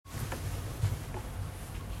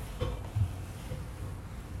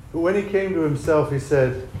But when he came to himself, he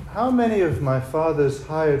said, "How many of my father's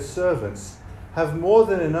hired servants have more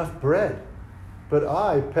than enough bread, but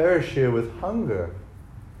I perish here with hunger?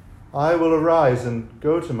 I will arise and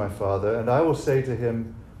go to my father, and I will say to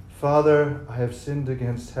him, 'Father, I have sinned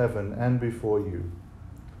against heaven and before you.'"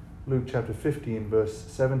 Luke chapter 15, verse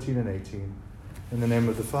 17 and 18. In the name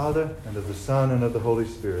of the Father, and of the Son, and of the Holy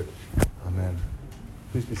Spirit. Amen.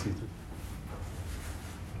 Please be seated.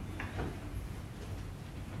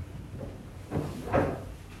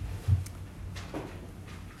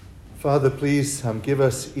 Father, please give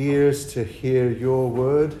us ears to hear your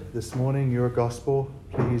word this morning, your gospel.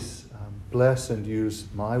 Please bless and use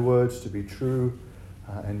my words to be true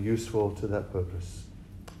and useful to that purpose.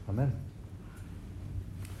 Amen.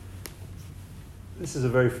 This is a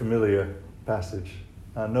very familiar passage,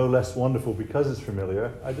 no less wonderful because it's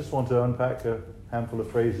familiar. I just want to unpack a handful of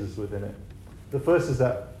phrases within it. The first is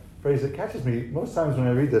that phrase that catches me most times when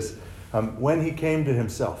I read this, when he came to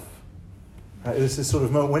himself. It's this sort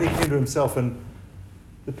of moment when he came to himself, and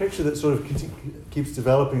the picture that sort of keeps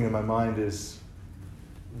developing in my mind is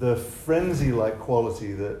the frenzy-like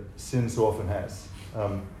quality that sin so often has.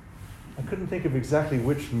 I couldn't think of exactly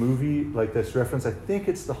which movie like this reference. I think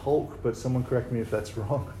it's the Hulk, but someone correct me if that's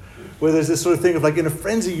wrong. Where there's this sort of thing of like in a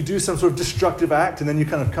frenzy you do some sort of destructive act and then you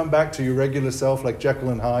kind of come back to your regular self like Jekyll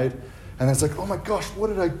and Hyde. And it's like, oh my gosh, what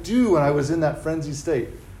did I do when I was in that frenzy state?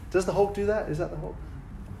 Does the Hulk do that? Is that the Hulk?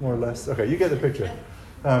 More or less. Okay, you get the picture.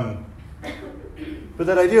 But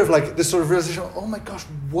that idea of like this sort of realization, oh my gosh,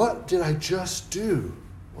 what did I just do?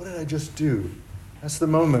 What did I just do? That's the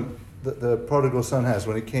moment that the prodigal son has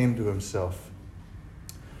when he came to himself.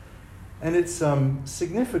 And it's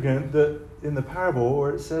significant that in the parable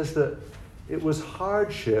where it says that it was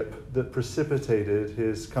hardship that precipitated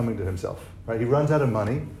his coming to himself. Right? He runs out of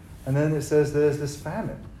money, and then it says there's this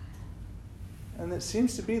famine. And it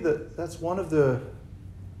seems to be that that's one of the...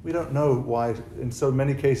 We don't know why, in so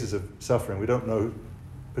many cases of suffering, we don't know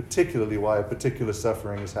particularly why a particular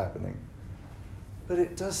suffering is happening. But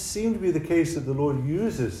it does seem to be the case that the Lord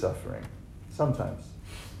uses suffering, sometimes,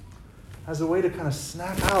 as a way to kind of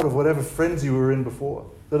snap out of whatever frenzy we were in before.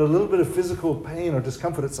 That a little bit of physical pain or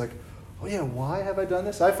discomfort, it's like, oh yeah, why have I done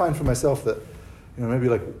this? I find for myself that, maybe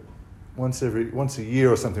like once a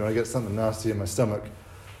year or something, when I get something nasty in my stomach,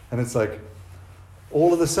 and it's like,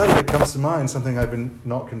 all of a sudden it comes to mind something I've been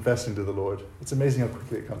not confessing to the Lord. It's amazing how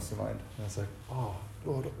quickly it comes to mind. And it's like, oh,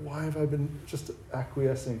 Lord, why have I been just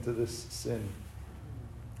acquiescing to this sin?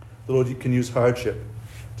 The Lord can use hardship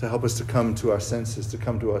to help us to come to our senses, to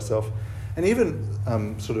come to ourselves. And even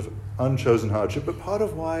sort of unchosen hardship, but part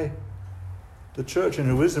of why the church in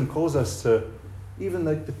her wisdom calls us to even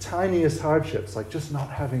like the tiniest hardships, like just not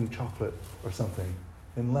having chocolate or something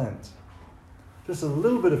in Lent. Just a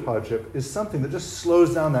little bit of hardship is something that just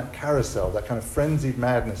slows down that carousel, that kind of frenzied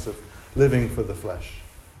madness of living for the flesh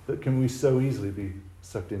that we so easily be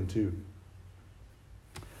sucked into.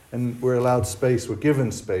 And we're allowed space, we're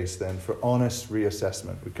given space then for honest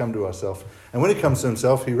reassessment. We come to ourselves. And when he comes to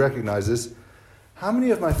himself, he recognizes, how many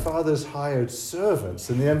of my father's hired servants,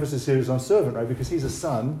 and the emphasis here is on servant, right? Because he's a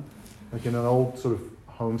son, like in an old sort of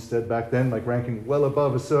homestead back then, like ranking well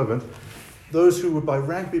above a servant. Those who would by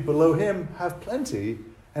rank be below him have plenty,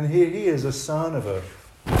 and here he is a son of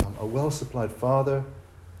a well-supplied father,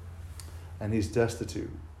 and he's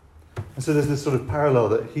destitute. And so there's this sort of parallel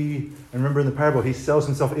that and remember in the parable, he sells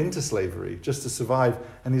himself into slavery just to survive,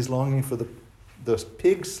 and he's longing for the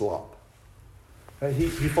pig slop. He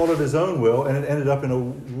followed his own will, and it ended up in a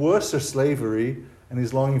worser slavery, and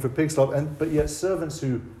he's longing for pig slop, but yet servants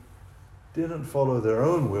who didn't follow their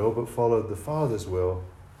own will, but followed the Father's will,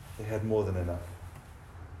 they had more than enough.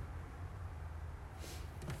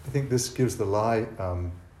 I think this gives the lie.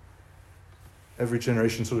 Every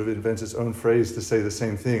generation sort of invents its own phrase to say the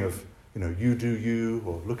same thing of, you do you,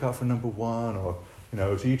 or look out for number one, or,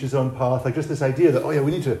 to each his own path. Like just this idea that,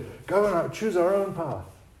 we need to go and choose our own path.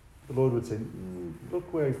 The Lord would say,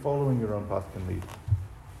 look where following your own path can lead.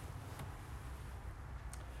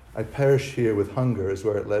 I perish here with hunger is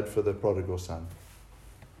where it led for the prodigal son.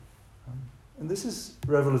 And this is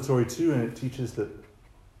revelatory too, and it teaches that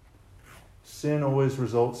sin always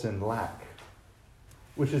results in lack,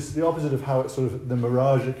 which is the opposite of how it's sort of the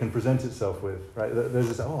mirage it can present itself with, right? There's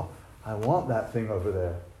this, I want that thing over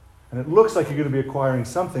there. And it looks like you're going to be acquiring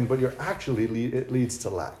something, but it leads to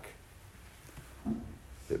lack.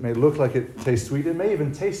 It may look like it tastes sweet. It may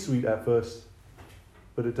even taste sweet at first,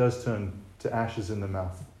 but it does turn to ashes in the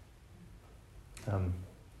mouth.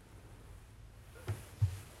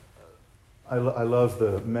 I love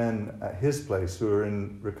the men at his place who are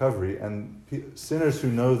in recovery, and sinners who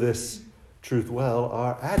know this truth well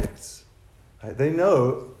are addicts. Right? They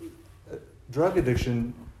know drug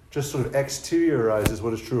addiction just sort of exteriorizes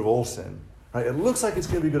what is true of all sin. Right? It looks like it's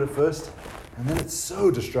going to be good at first, and then it's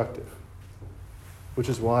so destructive. Which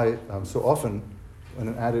is why so often when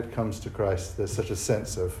an addict comes to Christ, there's such a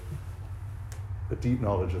sense of a deep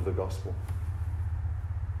knowledge of the gospel.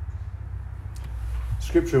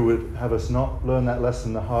 Scripture would have us not learn that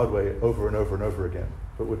lesson the hard way over and over and over again,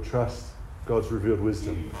 but would trust God's revealed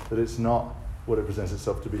wisdom, that it's not what it presents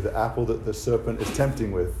itself to be. The apple that the serpent is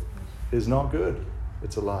tempting with is not good.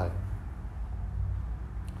 It's a lie.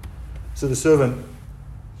 So the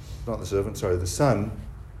son,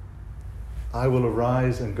 I will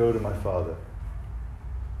arise and go to my father.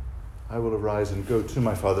 I will arise and go to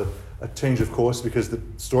my father. A change of course, because the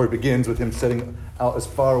story begins with him setting out as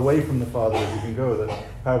far away from the father as he can go. The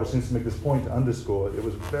parable seems to make this point to underscore it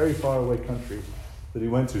was very far away country that he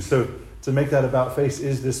went to. So to make that about face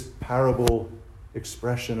is this parable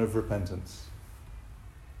expression of repentance.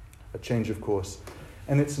 A change of course.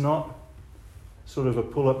 And it's not sort of a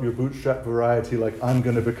pull up your bootstrap variety like I'm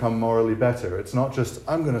going to become morally better. It's not just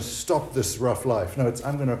I'm going to stop this rough life. No, it's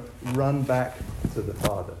I'm going to run back to the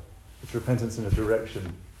Father. It's repentance in a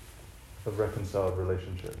direction of reconciled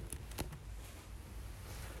relationship.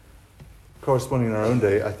 Corresponding in our own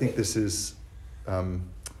day, I think this is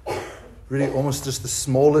really almost just the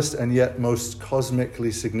smallest and yet most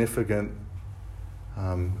cosmically significant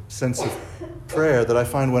sense of prayer that I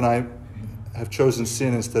find when I have chosen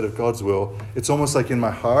sin instead of God's will. It's almost like in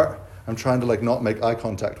my heart, I'm trying to not make eye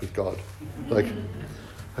contact with God. Like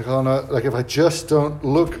oh no, if I just don't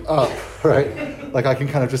look up, right? I can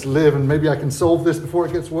kind of just live and maybe I can solve this before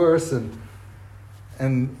it gets worse.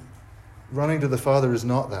 And running to the Father is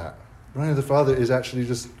not that. Running to the Father is actually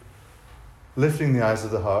just lifting the eyes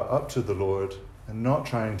of the heart up to the Lord and not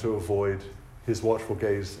trying to avoid his watchful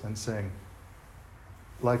gaze and saying,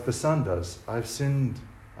 like the Son does, I've sinned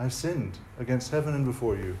against heaven and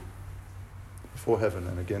before you, before heaven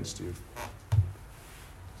and against you.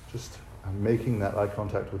 Just I'm making that eye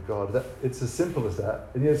contact with God. It's as simple as that.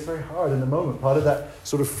 And yet it's very hard in the moment. Part of that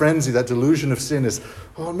sort of frenzy, that delusion of sin is,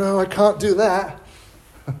 oh no, I can't do that.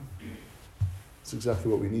 It's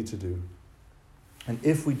exactly what we need to do. And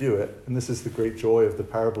if we do it, and this is the great joy of the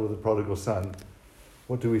parable of the prodigal son,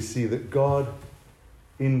 what do we see? That God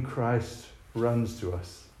in Christ runs to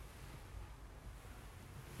us.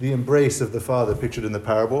 The embrace of the Father pictured in the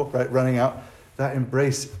parable, right, running out, that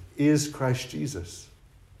embrace is Christ Jesus.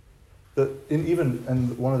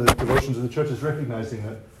 And one of the devotions of the church is recognizing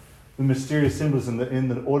that the mysterious symbolism that in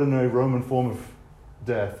the ordinary Roman form of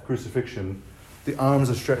death, crucifixion, the arms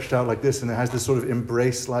are stretched out like this and it has this sort of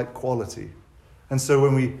embrace-like quality. And so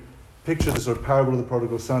when we picture the sort of parable of the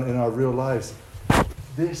prodigal son in our real lives,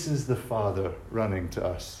 this is the Father running to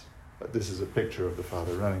us. This is a picture of the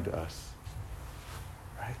Father running to us.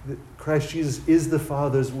 Right? Christ Jesus is the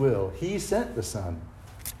Father's will. He sent the Son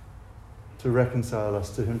to reconcile us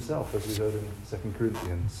to himself, as we heard in 2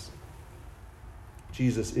 Corinthians.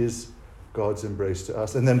 Jesus is God's embrace to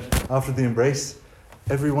us. And then after the embrace,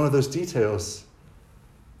 every one of those details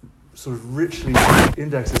sort of richly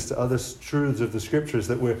indexes to other truths of the Scriptures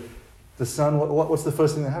that we're the Son. What's the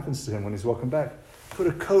first thing that happens to him when he's walking back? Put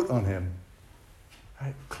a coat on him,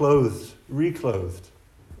 right? Clothed, reclothed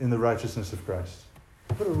in the righteousness of Christ.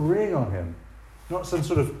 Put a ring on him. Not some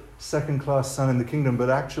sort of second-class son in the kingdom, but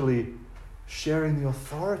actually sharing the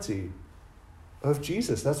authority of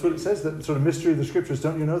Jesus. That's what it says, that sort of mystery of the Scriptures.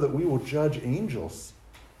 Don't you know that we will judge angels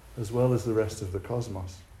as well as the rest of the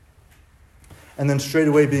cosmos? And then straight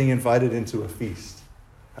away being invited into a feast,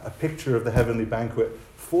 a picture of the heavenly banquet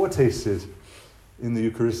foretasted in the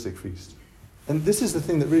Eucharistic feast. And this is the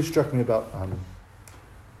thing that really struck me about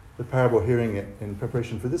the parable, hearing it in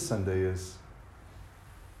preparation for this Sunday, is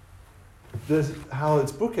how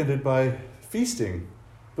it's bookended by feasting,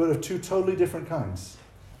 but of two totally different kinds.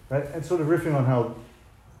 Right? And sort of riffing on how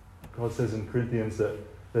God says in Corinthians that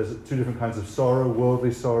there's two different kinds of sorrow,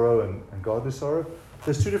 worldly sorrow and godly sorrow.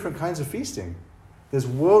 There's two different kinds of feasting. There's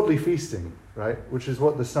worldly feasting, right, which is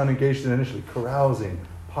what the son engaged in initially, carousing,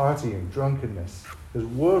 partying, drunkenness. There's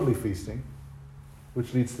worldly feasting,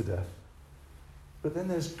 which leads to death. But then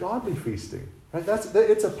there's godly feasting, right?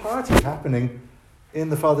 It's a party happening in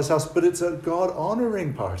the Father's house, but it's a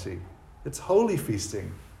God-honoring party. It's holy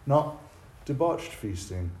feasting, not debauched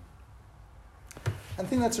feasting. I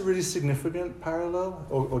think that's a really significant parallel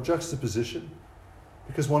or juxtaposition,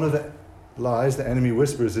 because one of the lies the enemy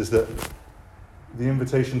whispers is that the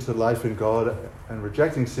invitation to life in God and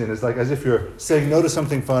rejecting sin is like as if you're saying no to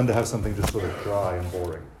something fun to have something just sort of dry and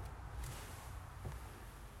boring.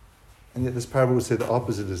 And yet this parable would say the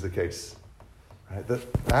opposite is the case. Right? That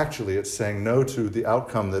actually it's saying no to the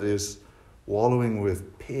outcome that is wallowing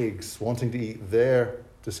with pigs, wanting to eat their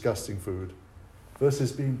disgusting food,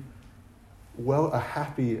 versus being a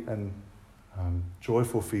happy and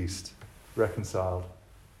joyful feast, reconciled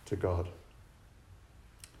to God.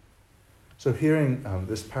 So hearing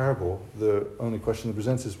this parable, the only question that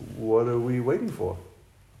presents is, what are we waiting for?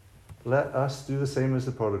 Let us do the same as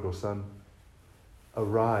the prodigal son.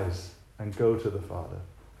 Arise and go to the Father.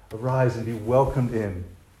 Arise and be welcomed in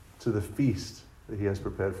to the feast that he has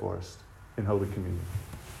prepared for us in Holy Communion.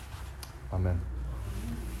 Amen.